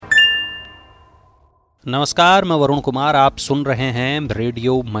नमस्कार, मैं वरुण कुमार। आप सुन रहे हैं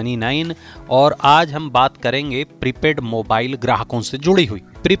रेडियो मनी 9 और आज हम बात करेंगे प्रीपेड मोबाइल ग्राहकों से जुड़ी हुई।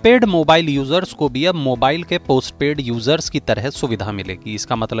 प्रीपेड मोबाइल यूजर्स को भी अब मोबाइल के पोस्टपेड यूजर्स की तरह सुविधा मिलेगी।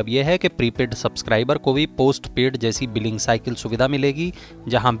 इसका मतलब यह है कि प्रीपेड सब्सक्राइबर को भी पोस्टपेड जैसी बिलिंग साइकिल सुविधा मिलेगी,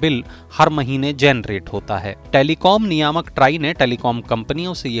 जहां बिल हर महीने जनरेट होता है। टेलीकॉम नियामक ट्राई ने टेलीकॉम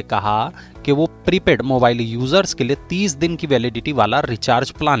कंपनियों से ये कहा कि वो प्रीपेड मोबाइल यूजर्स के लिए 30 दिन की वैलिडिटी वाला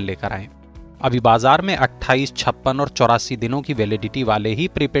रिचार्ज प्लान लेकर आए। अभी बाजार में 28, 56 और 84 दिनों की वैलिडिटी वाले ही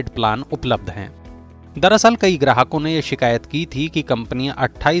प्रीपेड प्लान उपलब्ध हैं। दरअसल कई ग्राहकों ने यह शिकायत की थी कि कंपनियां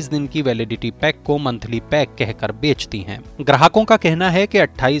 28 दिन की वैलिडिटी पैक को मंथली पैक कहकर बेचती हैं। ग्राहकों का कहना है कि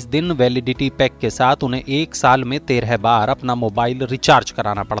 28 दिन वैलिडिटी पैक के साथ उन्हें एक साल में 13 बार अपना मोबाइल रिचार्ज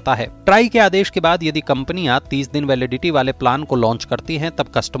कराना पड़ता है। ट्राई के आदेश के बाद यदि कंपनियां 30 दिन वैलिडिटी वाले प्लान को लॉन्च करती हैं,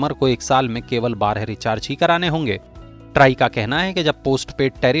 तब कस्टमर को एक साल में केवल 12 रिचार्ज ही कराने होंगे। ट्राई का कहना है कि जब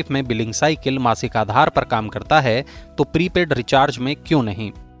पोस्टपेड टैरिफ में बिलिंग साइकिल मासिक आधार पर काम करता है, तो प्रीपेड रिचार्ज में क्यों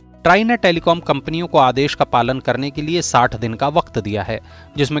नहीं। ट्राई ने टेलीकॉम कंपनियों को आदेश का पालन करने के लिए 60 दिन का वक्त दिया है,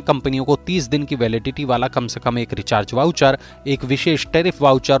 जिसमें कंपनियों को 30 दिन की वैलिडिटी वाला कम से कम एक रिचार्ज वाउचर, एक विशेष टैरिफ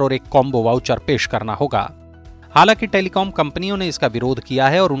वाउचर और एक कॉम्बो वाउचर पेश करना होगा। हालांकि टेलीकॉम कंपनियों ने इसका विरोध किया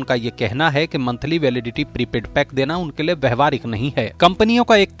है और उनका यह कहना है कि मंथली वैलिडिटी प्रीपेड पैक देना उनके लिए व्यवहारिक नहीं है। कंपनियों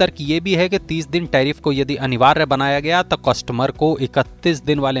का एक तर्क ये भी है कि 30 दिन टैरिफ को यदि अनिवार्य बनाया गया तो कस्टमर को 31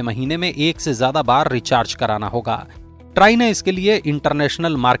 दिन वाले महीने में एक से ज्यादा बार रिचार्ज कराना होगा। ट्राई ने इसके लिए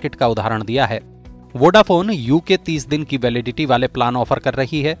इंटरनेशनल मार्केट का उदाहरण दिया है। वोडाफोन यूके 30 दिन की वैलिडिटी वाले प्लान ऑफर कर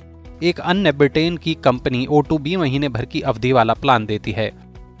रही है। एक अन्य ब्रिटेन की कंपनी O2B महीने भर की अवधि वाला प्लान देती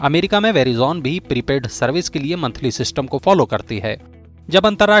है। अमेरिका में वेरिजॉन भी प्रीपेड सर्विस के लिए मंथली सिस्टम को फॉलो करती है। जब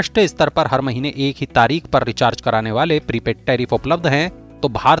अंतर्राष्ट्रीय स्तर पर हर महीने एक ही तारीख पर रिचार्ज कराने वाले प्रीपेड टैरिफ उपलब्ध हैं, तो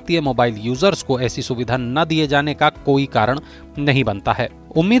भारतीय मोबाइल यूजर्स को ऐसी सुविधा न दिए जाने का कोई कारण नहीं बनता है।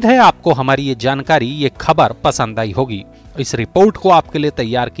 उम्मीद है आपको हमारी ये जानकारी, ये खबर पसंद आई होगी। इस रिपोर्ट को आपके लिए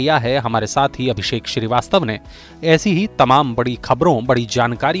तैयार किया है हमारे साथी अभिषेक श्रीवास्तव ने। ऐसी ही तमाम बड़ी खबरों, बड़ी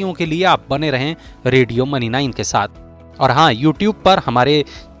जानकारियों के लिए आप बने रहें रेडियो मनी 9 के साथ। और हाँ, YouTube पर हमारे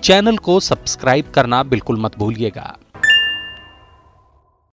चैनल को सब्सक्राइब करना बिल्कुल मत भूलिएगा।